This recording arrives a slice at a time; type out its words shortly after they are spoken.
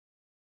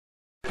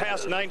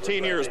past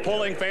 19 years,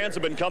 pulling fans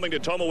have been coming to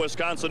Tomah,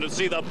 Wisconsin to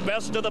see the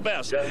best of the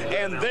best.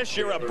 And this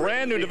year, a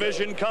brand new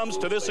division comes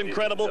to this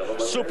incredible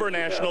Super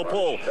National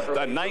pull.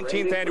 The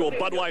 19th annual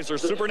Budweiser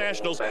Super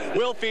Nationals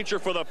will feature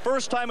for the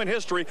first time in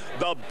history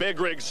the Big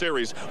Rig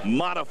Series,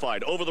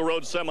 modified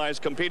over-the-road semis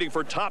competing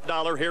for top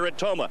dollar here at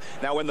Tomah.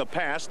 Now, in the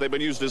past, they've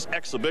been used as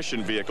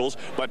exhibition vehicles,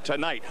 but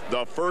tonight,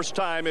 the first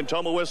time in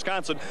Tomah,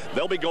 Wisconsin,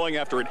 they'll be going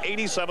after an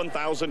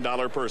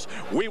 $87,000 purse.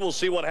 We will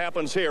see what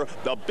happens here.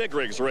 The Big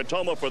Rigs are at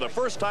Tomah for the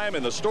first time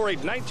in the storied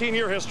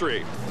 19-year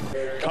history.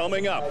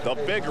 Coming up, the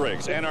Big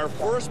Rigs, and our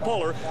first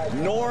puller,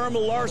 Norm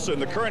Larson,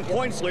 the current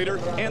points leader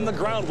in the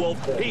Ground Wolf.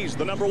 He's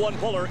the #1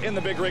 puller in the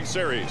Big Rig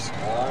Series.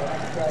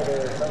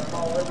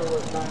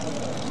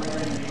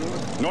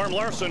 Norm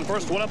Larson,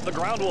 first one up the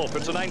Ground Wolf.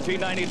 It's a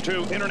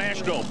 1992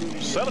 International,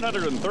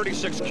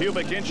 736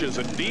 cubic inches,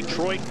 a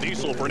Detroit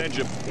diesel for an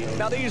engine.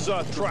 Now, these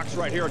trucks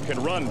right here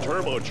can run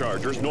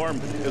turbochargers.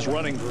 Norm is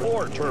running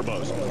 4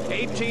 turbos.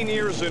 18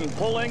 years in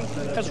pulling,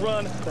 has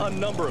run a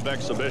number of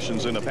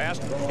exhibitions in the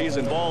past. He's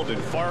involved in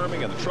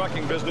farming and the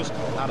trucking business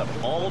out of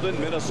Alden,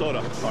 Minnesota.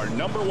 Our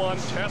 #1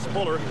 test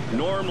puller,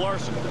 Norm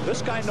Larson.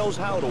 This guy knows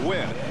how to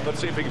win. Let's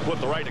see if he can put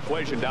the right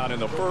equation down in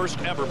the first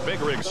ever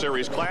Big Rig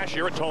Series clash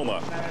here at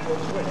Tomah.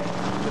 Norm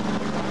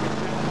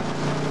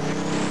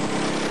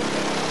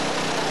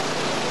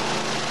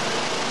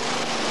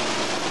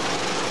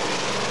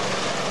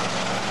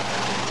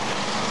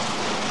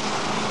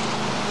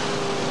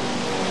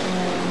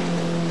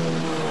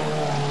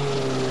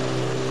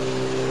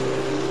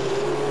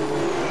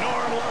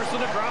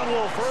Larson, the Ground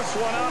Wolf, first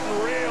one out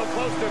and real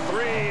close to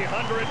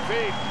 300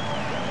 feet.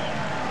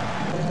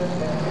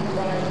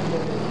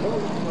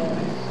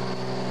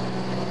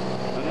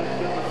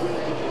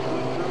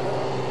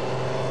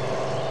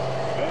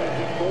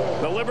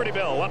 The Liberty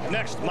Bell up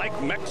next,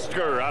 Mike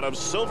Metzger out of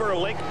Silver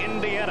Lake,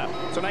 Indiana.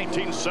 It's a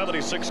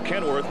 1976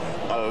 Kenworth,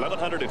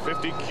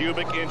 1,150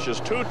 cubic inches,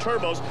 2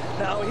 turbos.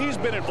 Now, he's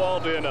been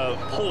involved in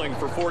pulling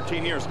for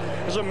 14 years.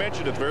 As I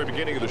mentioned at the very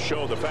beginning of the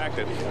show, the fact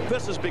that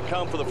this has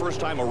become for the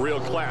first time a real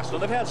class. Now,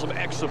 they've had some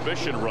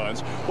exhibition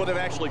runs where they've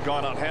actually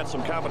gone out and had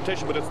some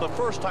competition, but it's the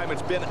first time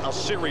it's been a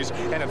series,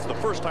 and it's the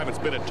first time it's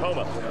been at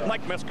Tomah.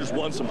 Mike Metzger's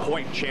won some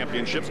point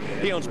championships.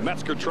 He owns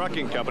Metzger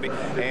Trucking Company,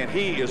 and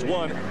he is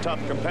one tough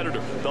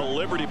competitor. The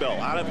Liberty Bell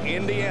out of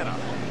Indiana.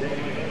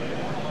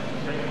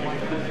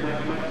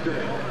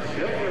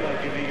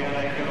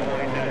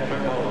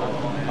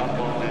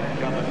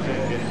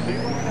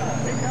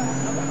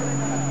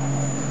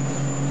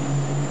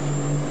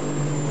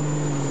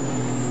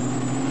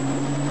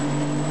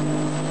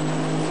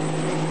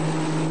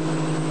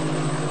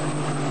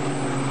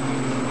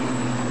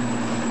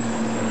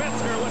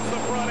 Metzger lets the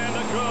front end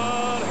a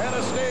good head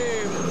of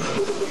steam.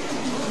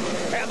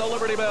 And the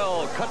Liberty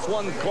Bell cuts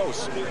one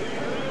close.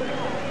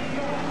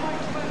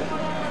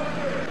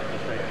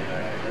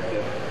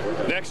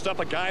 Next up,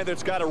 a guy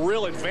that's got a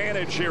real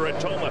advantage here at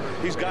Tomah.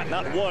 He's got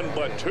not 1,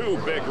 but 2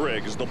 big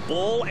rigs, the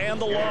Bull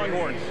and the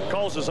Longhorn.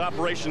 Calls his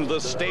operation the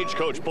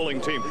Stagecoach Pulling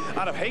Team.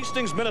 Out of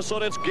Hastings,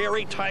 Minnesota, it's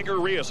Gary Tiger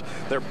Rios.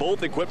 They're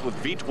both equipped with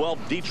V12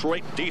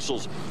 Detroit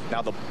diesels.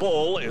 Now, the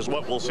Bull is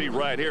what we'll see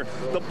right here.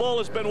 The Bull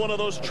has been one of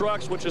those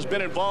trucks which has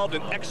been involved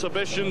in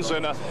exhibitions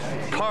and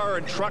car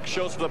and truck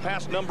shows for the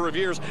past number of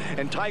years,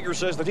 and Tiger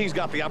says that he's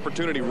got the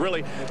opportunity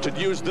really to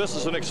use this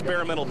as an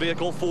experimental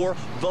vehicle for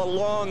the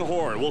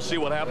Longhorn. We'll see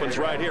what happens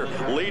right here.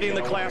 Leading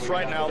the class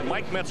right now,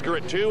 Mike Metzger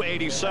at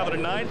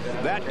 287.9.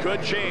 That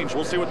could change.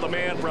 We'll see what the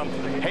man from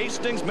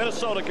Hastings,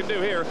 Minnesota can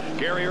do here,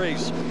 Gary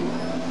Reese.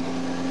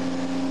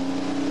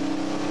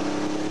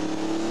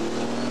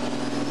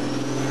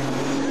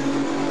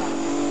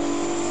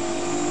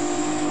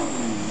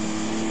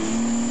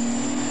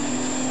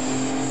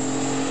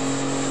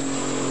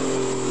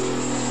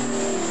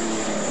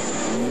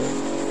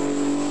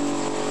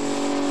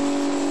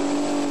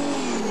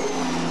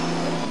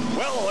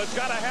 It's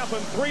got to happen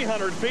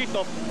 300 feet.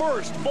 The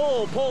first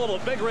full pull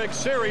of the Big Rig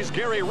Series.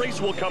 Gary Reese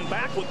will come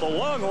back with the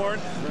Longhorn.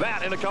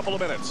 That in a couple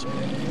of minutes.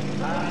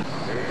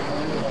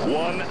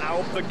 One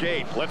out the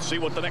gate. Let's see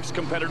what the next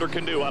competitor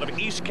can do. Out of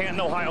East Canton,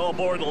 Ohio,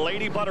 aboard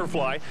Lady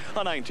Butterfly,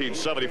 a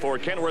 1974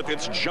 Kenworth.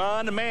 It's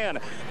John Mann.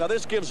 Now,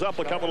 this gives up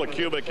a couple of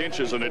cubic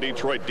inches in a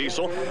Detroit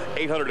diesel,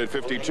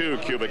 852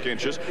 cubic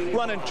inches,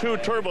 running 2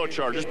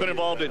 turbochargers. Been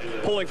involved in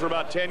pulling for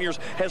about 10 years.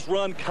 Has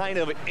run kind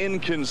of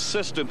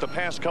inconsistent the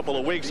past couple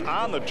of weeks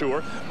on the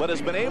tour, but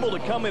has been able to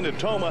come into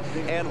Tomah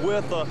and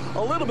with a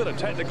little bit of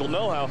technical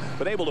know-how,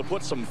 been able to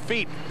put some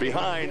feet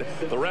behind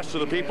the rest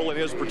of the people in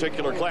his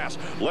particular class.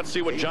 Let's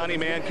see what Johnny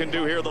Mann can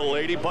do here, the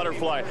Lady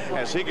Butterfly,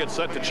 as he gets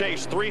set to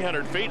chase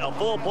 300 feet, a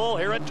full pull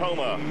here at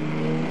Tomah.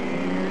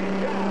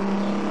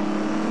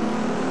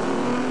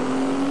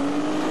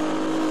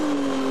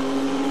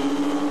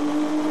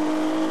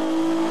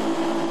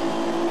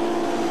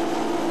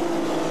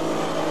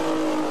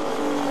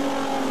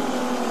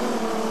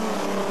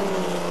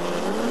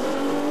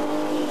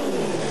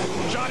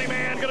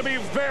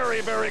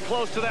 very, very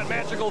close to that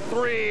magical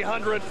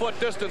 300-foot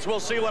distance. We'll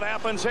see what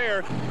happens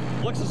here.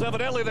 Looks as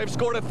evidently they've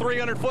scored a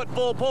 300-foot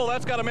full pull.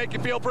 That's got to make you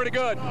feel pretty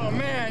good. Oh,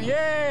 man,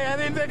 yay! I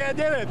didn't think I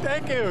did it.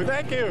 Thank you,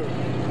 thank you.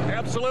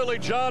 Absolutely.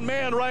 John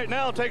Mann right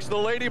now takes the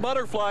Lady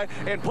Butterfly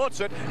and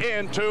puts it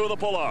into the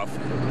pull-off.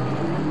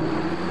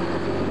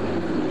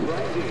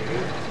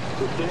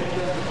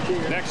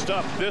 Next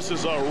up, this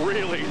is a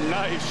really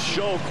nice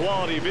show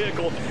quality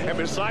vehicle, and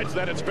besides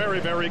that, it's very,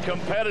 very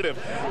competitive.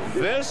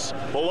 This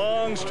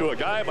belongs to a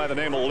guy by the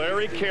name of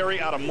Larry Carey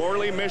out of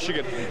Morley,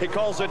 Michigan. He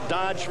calls it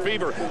Dodge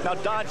Fever. Now,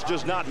 Dodge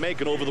does not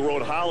make an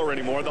over-the-road hauler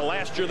anymore. The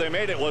last year they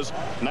made it was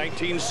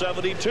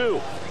 1972.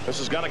 This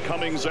has got a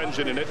Cummins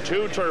engine in it,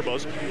 2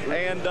 turbos,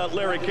 and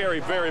Larry Carey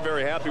very,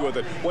 very happy with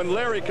it. When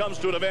Larry comes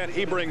to an event,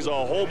 he brings a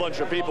whole bunch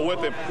of people with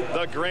him,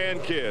 the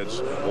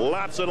grandkids,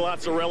 lots and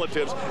lots of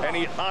relatives, and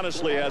he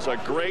honestly has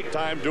a great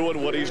time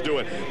doing what he's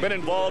doing. Been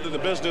involved in the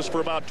business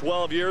for about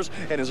 12 years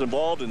and is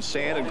involved in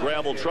sand and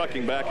gravel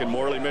trucking back in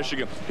Morley,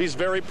 Michigan. He's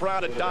very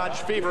proud of Dodge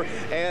Fever,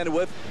 and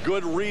with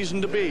good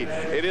reason to be.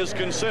 It is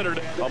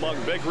considered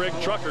among big rig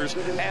truckers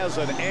as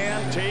an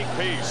antique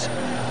piece.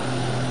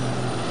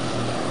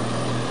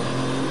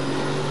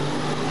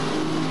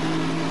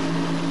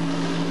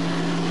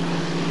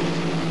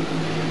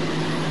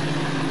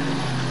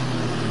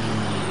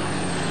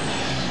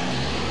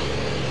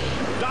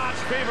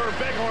 Fever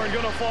Bighorn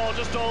going to fall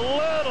just a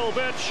little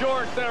bit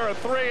short there at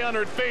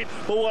 300 feet,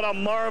 but what a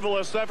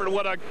marvelous effort.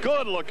 What a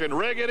good-looking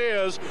rig it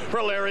is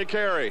for Larry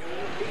Carey.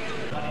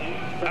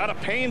 Out of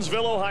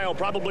Paynesville, Ohio,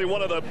 probably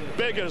one of the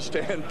biggest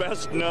and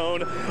best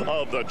known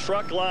of the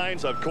truck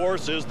lines, of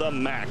course, is the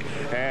Mack.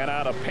 And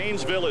out of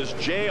Paynesville is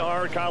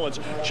J.R. Collins.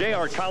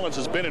 J.R. Collins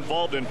has been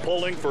involved in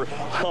pulling for a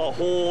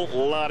whole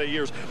lot of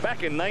years.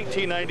 Back in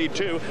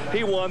 1992,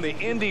 he won the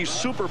Indy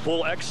Super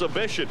Pull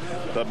exhibition.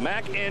 The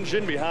Mack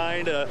engine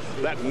behind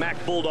that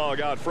Mack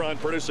Bulldog out front,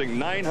 producing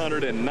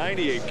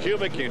 998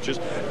 cubic inches,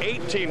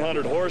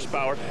 1,800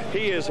 horsepower.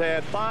 He has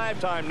had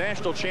 5-time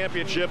national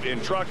championship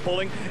in truck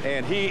pulling,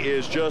 and he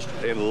is just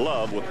in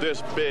love with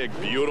this big,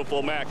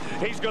 beautiful Mack.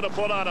 He's going to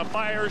put on a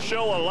fire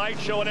show, a light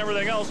show, and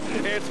everything else.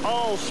 It's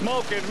all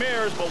smoke and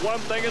mirrors, but one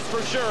thing is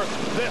for sure,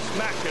 this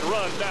Mack can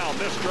run down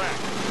this track.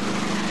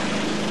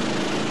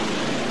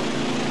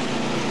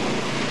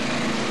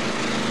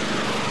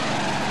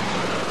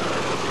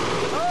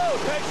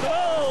 Oh, takes it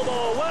all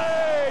the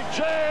way.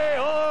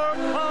 J.R.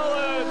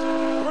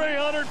 Collins,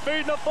 300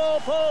 feet in a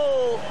full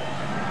pull.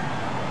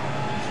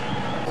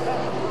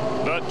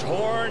 The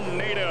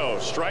Tornado,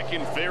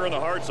 striking fear in the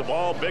hearts of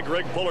all big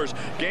rig pullers.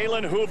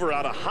 Galen Hoover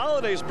out of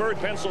Hollidaysburg,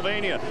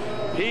 Pennsylvania.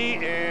 He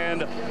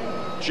and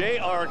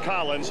J.R.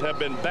 Collins have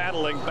been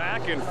battling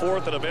back and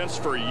forth at events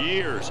for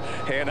years.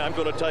 And I'm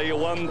going to tell you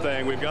one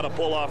thing. We've got a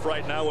pull-off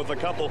right now with a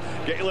couple.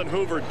 Galen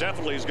Hoover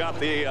definitely has got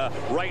the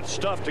right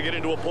stuff to get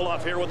into a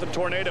pull-off here with the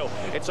Tornado.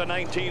 It's a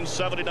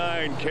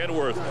 1979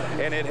 Kenworth,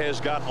 and it has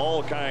got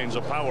all kinds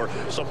of power.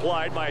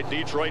 Supplied by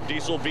Detroit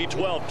Diesel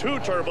V12, 2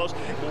 turbos,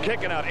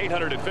 kicking out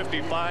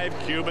 855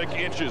 cubic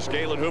inches.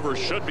 Galen Hoover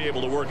should be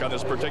able to work on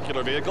this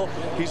particular vehicle.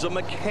 He's a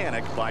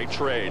mechanic by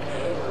trade.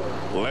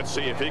 Let's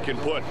see if he can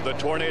put the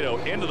Tornado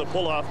into the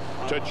pull-off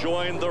to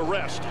join the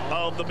rest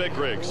of the big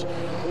rigs.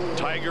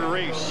 Tiger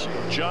Reese,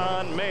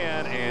 John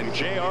Mann, and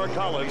J.R.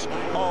 Collins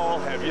all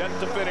have yet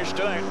to finish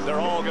tonight. They're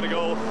all going to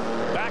go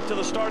back to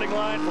the starting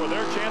line for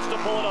their chance to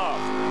pull it off.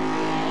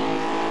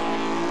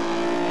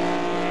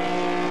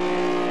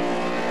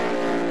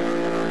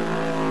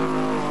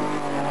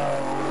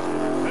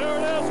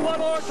 One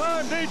more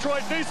time,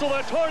 Detroit Diesel,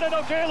 the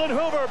Tornado, Galen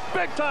Hoover,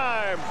 big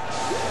time.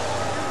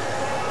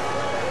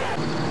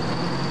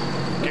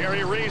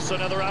 Gary Reese,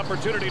 another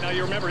opportunity. Now,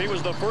 you remember, he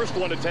was the first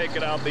one to take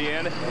it out the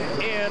end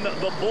in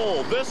the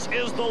Bull. This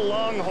is the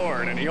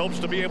Longhorn, and he hopes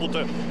to be able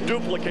to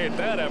duplicate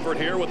that effort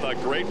here with a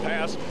great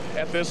pass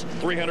at this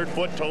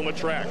 300-foot Tomah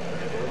track.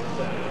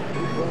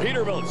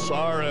 Peterbilt's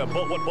are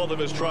what both of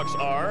his trucks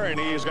are, and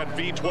he's got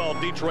V12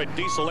 Detroit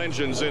diesel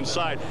engines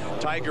inside.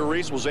 Tiger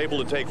Reese was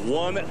able to take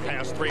one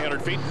past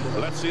 300 feet.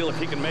 Let's see if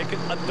he can make it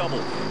a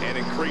double and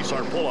increase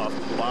our pull-off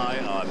by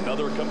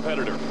another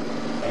competitor.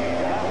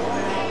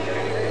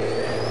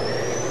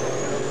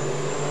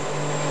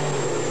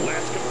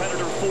 Last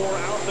competitor 4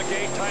 out the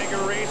gate.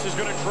 Tiger Reese is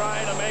going to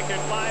try to make it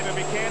 5 if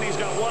he can. He's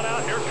got 1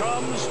 out. Here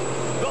comes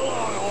the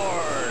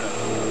Longhorn.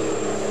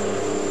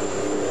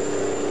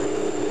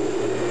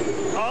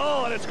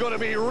 Oh, and it's going to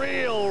be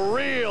real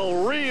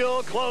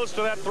close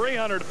to that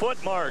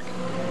 300-foot mark.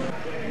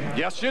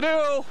 Yes, you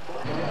do.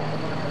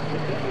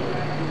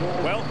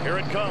 Well, here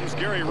it comes,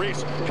 Gary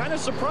Reese. Kind of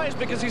surprised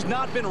because he's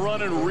not been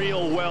running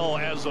real well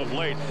as of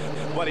late.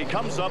 But he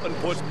comes up and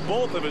puts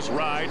both of his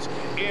rides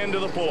into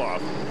the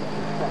pull-off.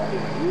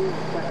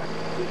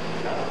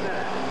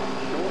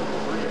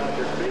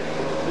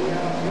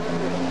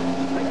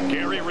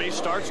 Gary Reese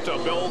starts to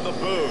build the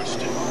boost.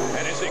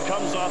 And as he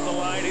comes off the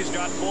line, he's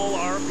got full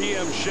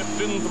RPM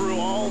shifting through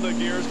all the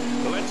gears.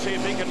 Let's see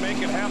if he can make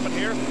it happen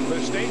here.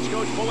 The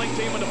Stagecoach pulling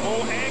team in the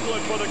pull,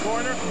 angling for the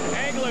corner,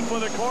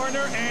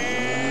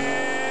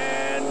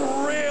 and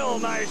real real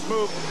nice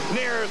move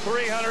near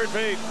 300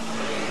 feet.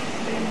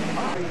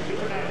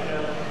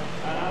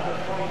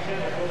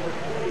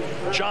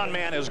 John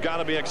Mann has got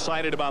to be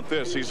excited about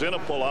this. He's in a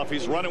pull-off.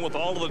 He's running with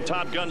all of the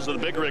top guns of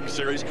the Big Rig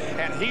Series,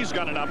 and he's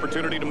got an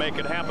opportunity to make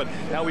it happen.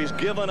 Now, he's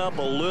given up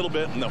a little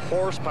bit in the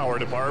horsepower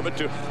department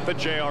to the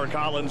J.R.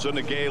 Collins and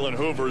the Galen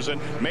Hoovers, and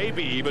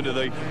maybe even to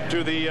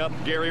the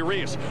Gary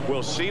Reese.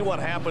 We'll see what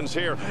happens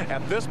here.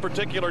 At this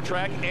particular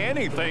track,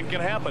 anything can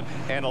happen,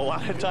 and a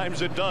lot of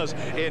times it does.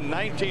 In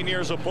 19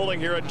 years of pulling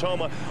here at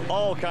Tomah,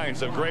 all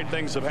kinds of great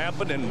things have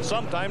happened, and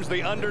sometimes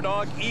the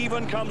underdog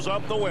even comes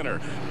up the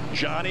winner.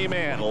 Johnny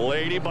Mann,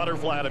 Lady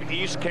Butterfly out of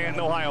East Canton,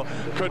 Ohio,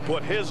 could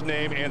put his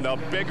name in the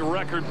big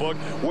record book,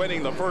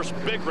 winning the first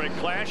Big Rig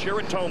Clash here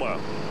at Tomah.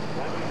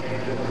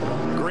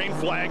 Green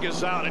flag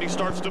is out, and he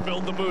starts to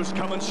build the boost,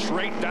 coming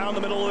straight down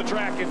the middle of the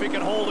track. If he can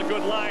hold a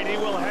good line, he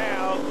will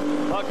have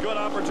a good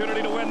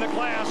opportunity to win the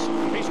class.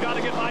 He's got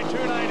to get by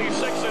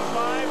 296 and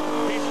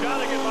 5. He's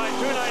got to get by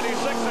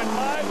 296 and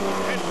 5.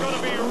 It's going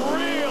to be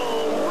real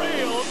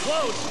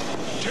close.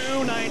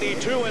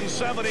 292 and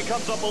 7. He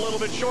comes up a little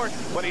bit short,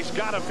 but he's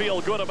got to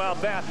feel good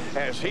about that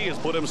as he has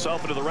put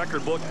himself into the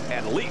record book,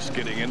 at least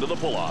getting into the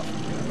pull-off.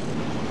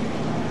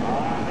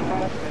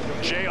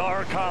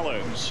 J.R.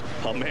 Collins,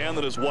 a man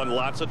that has won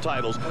lots of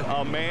titles,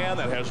 a man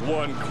that has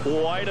won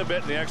quite a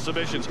bit in the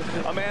exhibitions,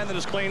 a man that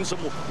has claimed some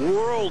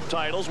world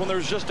titles when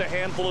there's just a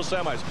handful of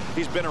semis.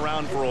 He's been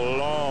around for a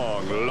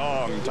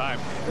long time.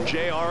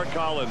 J.R.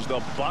 Collins,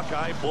 the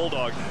Buckeye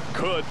Bulldog,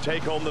 could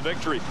take home the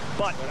victory,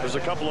 but there's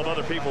a couple of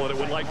other people that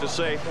would like to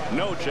say,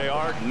 no,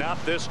 J.R., not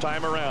this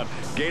time around.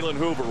 Galen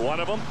Hoover, one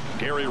of them,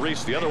 Gary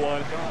Reese, the other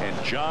one,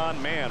 and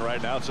John Mann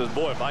right now says,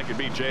 boy, if I could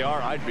beat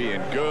J.R., I'd be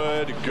in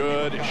good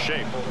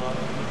shape.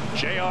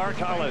 J.R.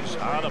 Collins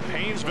out of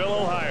Painesville,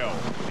 Ohio.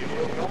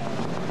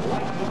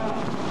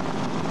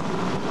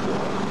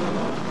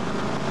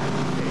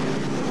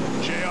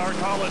 J.R.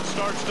 Collins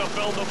starts to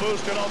build the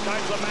boost and all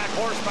kinds of Mack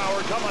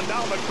horsepower coming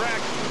down the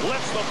track.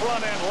 Lifts the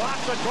front end.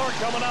 Lots of torque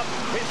coming up.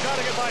 He's got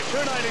to get by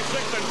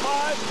 296 and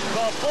 5.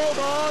 The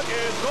Bulldog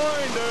is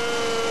going to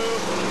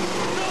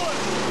do it.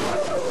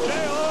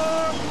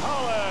 J.R.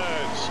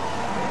 Collins.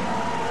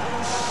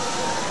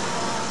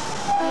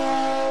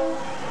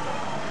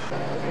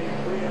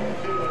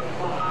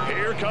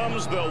 Here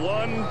comes the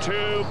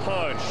 1-2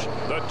 punch.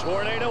 The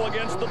Tornado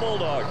against the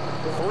Bulldog.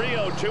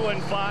 302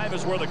 and 5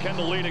 is where the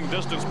Kendall leading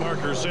distance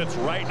marker sits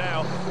right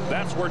now.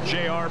 That's where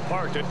JR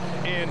parked it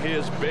in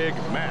his Big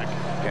Mac.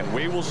 And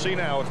we will see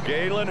now if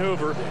Galen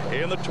Hoover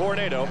in the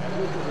Tornado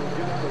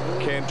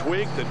can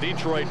tweak the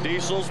Detroit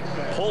Diesels,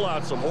 pull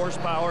out some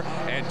horsepower,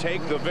 and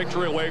take the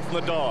victory away from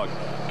the dog.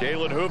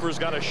 Galen Hoover's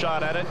got a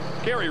shot at it.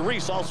 Gary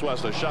Reese also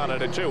has a shot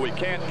at it, too. We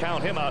can't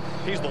count him out.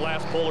 He's the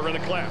last puller in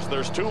the class.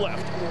 There's 2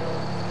 left.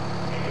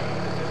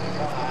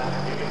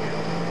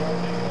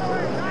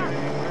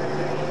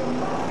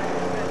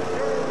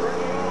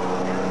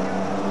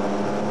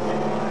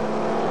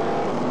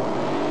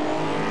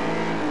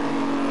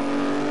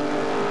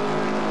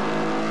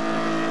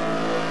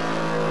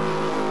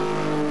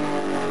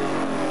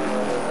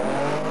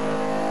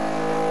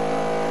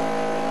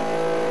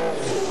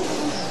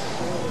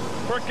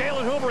 For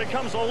Galen Hoover, he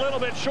comes a little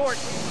bit short,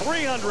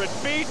 300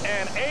 feet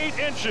and 8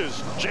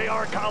 inches.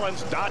 J.R.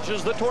 Collins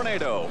dodges the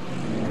Tornado.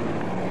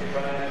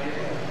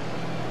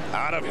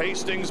 Out of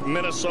Hastings,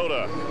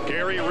 Minnesota,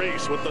 Gary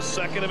Reese with the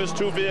second of his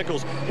 2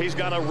 vehicles. He's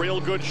got a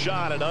real good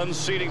shot at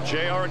unseating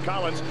J.R.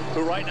 Collins,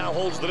 who right now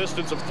holds the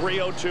distance of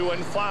 302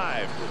 and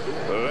 5.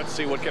 Let's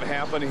see what can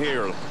happen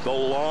here. The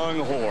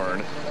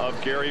Longhorn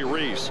of Gary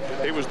Reese.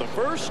 He was the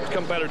first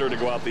competitor to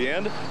go out the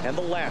end and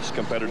the last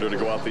competitor to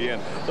go out the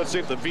end. Let's see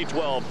if the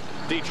V12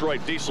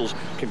 Detroit Diesels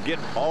can get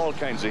all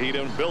kinds of heat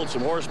in, build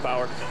some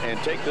horsepower, and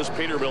take this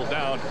Peterbilt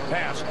down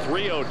past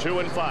 302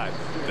 and 5.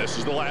 This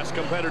is the last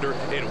competitor.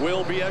 It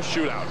will be a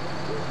shootout.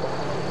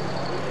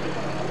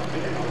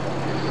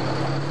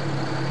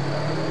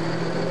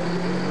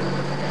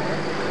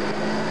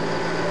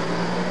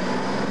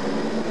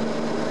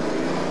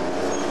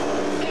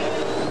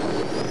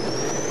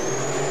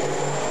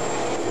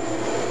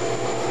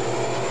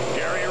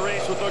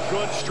 With a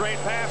good straight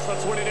pass.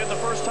 That's what he did the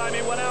first time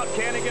he went out.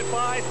 Can he get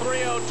by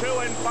 302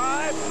 and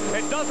 5?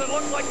 It doesn't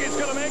look like he's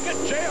going to make it.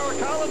 J.R.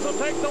 Collins will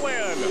take the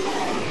win.